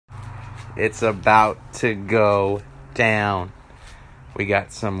It's about to go down. We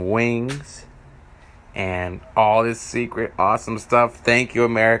got some wings and all this secret awesome stuff. Thank you,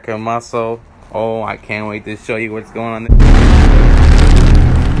 American Muscle. Oh, I can't wait to show you what's going on there.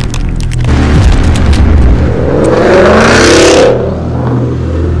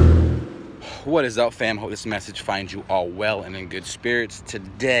 What is up, fam? Hope this message finds you all well and in good spirits.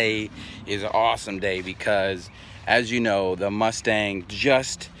 Today is an awesome day because, as you know, the Mustang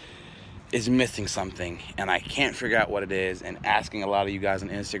just is missing something, and I can't figure out what it is. And asking a lot of you guys on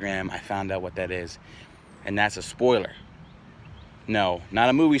Instagram, I found out what that is, and that's a spoiler. No, not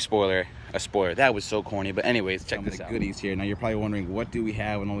a movie spoiler, a spoiler. That was so corny, but anyways, check this out. Goodies here. Now you're probably wondering, what do we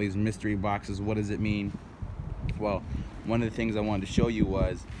have in all these mystery boxes? What does it mean? Well, one of the things I wanted to show you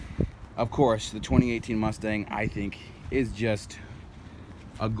was, of course, the 2018 Mustang, I think, is just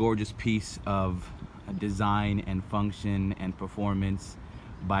a gorgeous piece of design and function and performance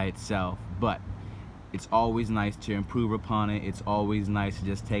by itself, but it's always nice to improve upon it. It's always nice to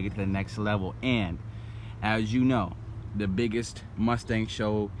just take it to the next level. And as you know, the biggest Mustang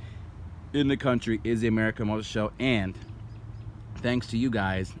show in the country is the American Muscle Show, and thanks to you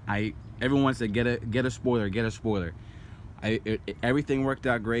guys, everyone wants to get a spoiler. Everything worked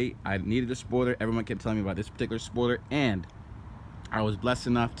out great. I needed a spoiler. Everyone kept telling me about this particular spoiler, and I was blessed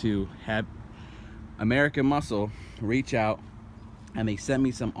enough to have American Muscle reach out, and they sent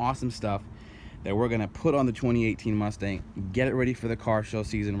me some awesome stuff that we're gonna put on the 2018 Mustang, get it ready for the car show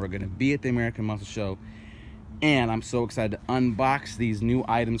season. We're gonna be at the American Muscle Show, and I'm so excited to unbox these new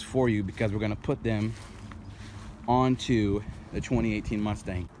items for you because we're gonna put them onto the 2018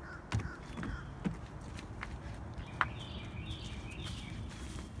 Mustang.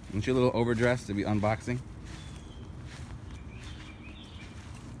 Aren't you a little overdressed to be unboxing?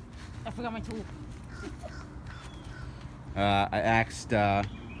 I forgot my tool. I asked Mrs.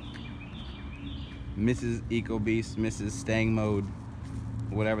 EcoBeast, Mrs. StangMode,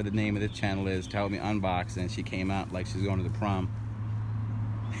 whatever the name of the channel is, to help me unbox, and she came out like she's going to the prom.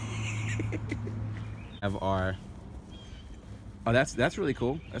 Have our... Oh, that's really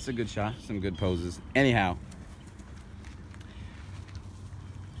cool. That's a good shot. Some good poses. Anyhow,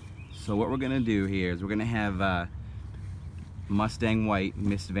 so what we're gonna do here is we're gonna have Mustang White,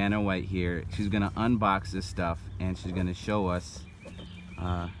 Miss Vanna White here. She's gonna unbox this stuff, and she's gonna show us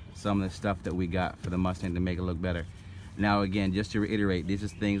some of the stuff that we got for the Mustang to make it look better. Now again, just to reiterate, these are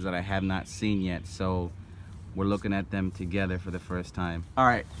things that I have not seen yet, so we're looking at them together for the first time. All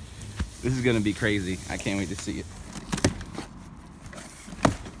right, this is gonna be crazy. I can't wait to see it.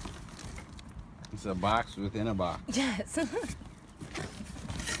 It's a box within a box. Yes.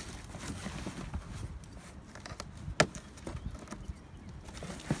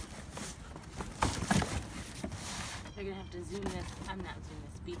 You're gonna have to zoom this. I'm not zooming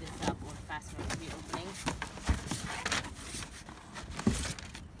this. Speed this up or fasten it to the opening.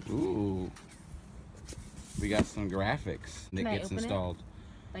 Ooh, we got some graphics that gets installed.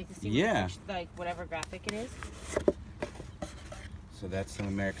 Like to see yeah, like whatever graphic it is. So that's some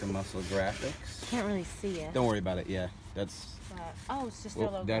American Muscle graphics. Can't really see it. Don't worry about it. Yeah, that's. Oh, it's just their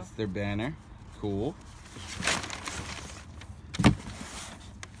logo. That's their banner. Cool.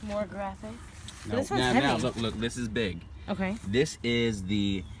 More graphics. No, this one's heavy. Now, look, this is big. Okay. This is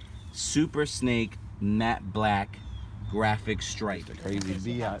the Super Snake matte black graphic stripe. The crazy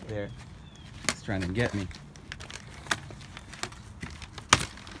bee out there. It's trying to get me.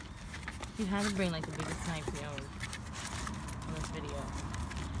 You had to bring like the biggest knife you own on this video.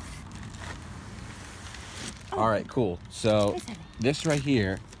 Oh. All right, cool. So this right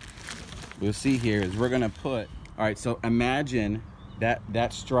here, we'll see here is we're gonna put. All right, so imagine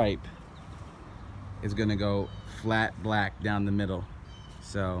that stripe is gonna go flat black down the middle,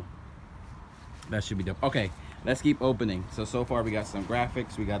 so that should be dope. Okay, let's keep opening. So far we got some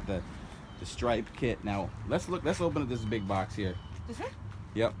graphics, we got the stripe kit. Now let's open up this big box here. This one?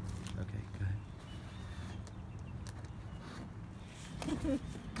 Yep. Okay, good.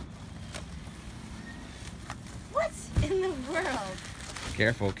 What in the world?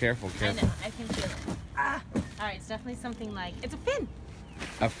 Careful. I know, I can feel it. Ah! Alright, it's definitely something like, it's a fin!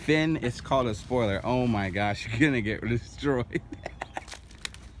 A fin is called a spoiler. Oh my gosh, you're gonna get destroyed.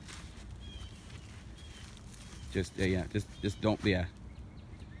 Just don't, yeah.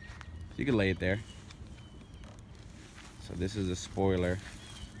 You can lay it there. So this is a spoiler.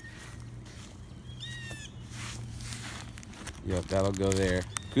 Yep, that'll go there.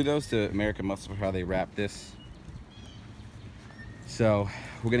 Kudos to American Muscle for how they wrap this. So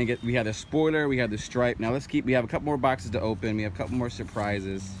we have the spoiler, we have the stripe. Now we have a couple more boxes to open. We have a couple more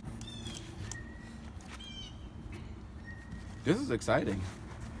surprises. This is exciting.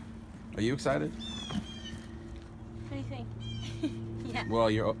 Are you excited? What do you think? Yeah.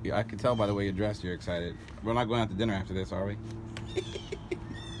 Well, I can tell by the way you're dressed you're excited. We're not going out to dinner after this, are we?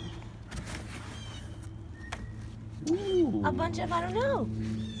 Ooh. A bunch of, I don't know.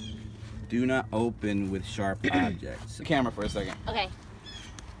 Do not open with sharp objects. The camera for a second. Okay.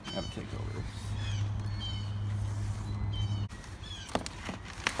 I gotta take over this.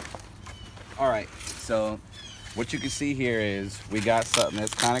 All right, so what you can see here is we got something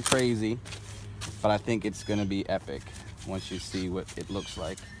that's kind of crazy, but I think it's gonna be epic once you see what it looks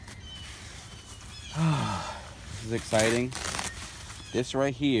like. This is exciting. This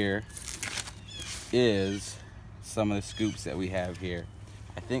right here is some of the scoops that we have here.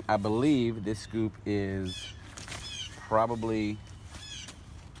 I believe this scoop is probably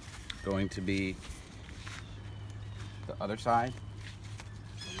going to be the other side.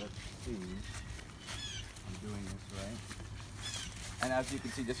 So let's see. I'm doing this right. And as you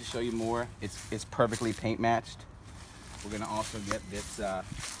can see, just to show you more, it's perfectly paint matched. We're gonna also get this.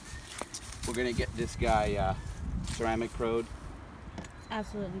 We're gonna get this guy ceramic crowed.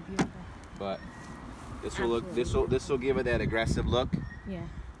 Absolutely beautiful. But this will look. This will give it that aggressive look. Yeah.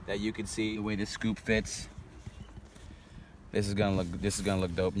 That you can see the way this scoop fits. This is gonna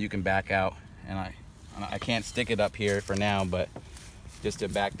look dope. You can back out, and I can't stick it up here for now, but just to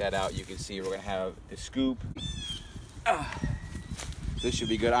back that out, you can see we're gonna have the scoop. This should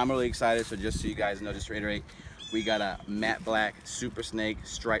be good. I'm really excited. So just so you guys know, just to reiterate, we got a matte black Super Snake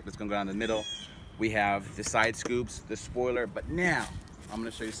stripe that's gonna go down the middle. We have the side scoops, the spoiler, but now I'm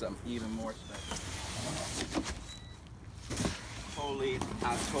gonna show you something even more special.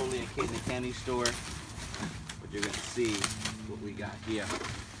 I'm totally a kid in a candy store, but you're gonna see what we got here.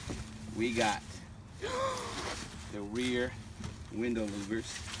 We got the rear window louvers,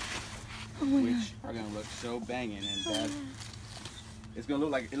 which are gonna look so banging and bad. It's gonna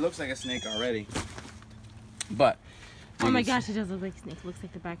look like, it looks like a snake already, but oh my gosh, it does look like a snake. It looks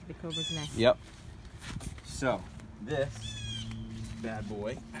like the back of the cobra's neck. Yep. So this bad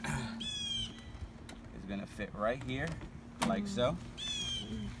boy is gonna fit right here, like so.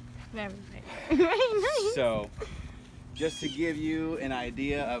 Very nice. Very nice. So, just to give you an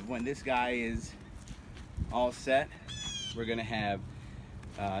idea of when this guy is all set, we're gonna have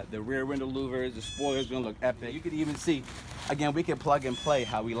the rear window louvers, the spoiler's gonna look epic. You can even see, again, we can plug and play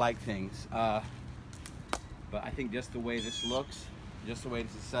how we like things. But I think just the way this looks, just the way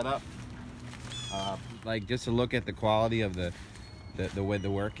this is set up, like just to look at the quality of the way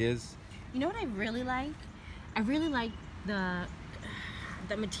the work is. You know what I really like? I really like the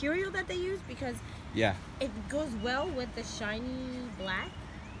material that they use, because yeah, it goes well with the shiny black.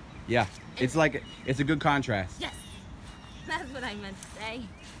 Yeah, it's like, it's a good contrast. Yes, that's what I meant to say.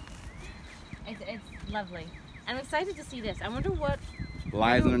 It's lovely. I'm excited to see this. I wonder what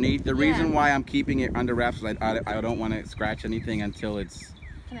lies underneath. The reason why I'm keeping it under wraps is I don't want to scratch anything until it's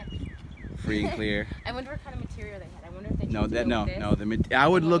free and clear. I wonder what kind of material they had. I wonder if they I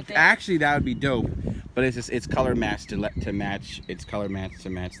would look, actually that would be dope, but it's just, it's color matched to match, it's color matched to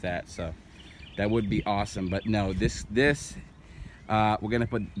match that, so that would be awesome. But no, this we're gonna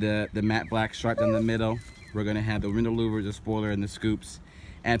put the matte black stripe down the middle. We're gonna have the window louvers, the spoiler, and the scoops.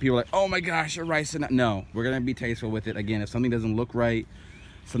 And people are like, oh my gosh, you're right. No, we're gonna be tasteful with it. Again, if something doesn't look right,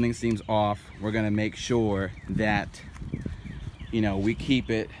 something seems off, we're gonna make sure that, you know, we keep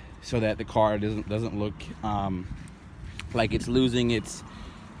it so that the car doesn't look like it's losing its,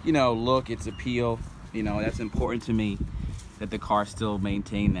 you know, look, its appeal. You know, that's important to me, that the car still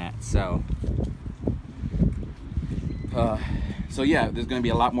maintain that. So so yeah, there's gonna be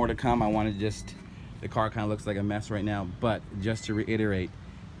a lot more to come. I want to just, the car kind of looks like a mess right now, but just to reiterate,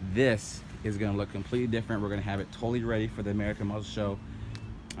 this is gonna look completely different. We're gonna have it totally ready for the American Muscle Show.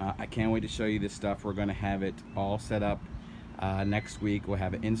 I can't wait to show you this stuff. We're gonna have it all set up. Next week we'll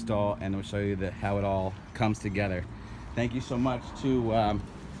have it install, and we'll show you how it all comes together. Thank you so much to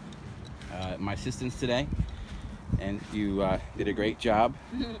my assistants today, and you did a great job.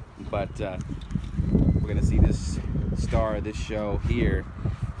 But we're gonna see this star of this show here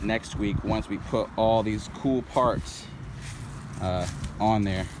next week once we put all these cool parts on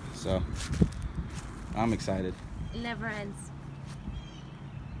there. So I'm excited. Never ends.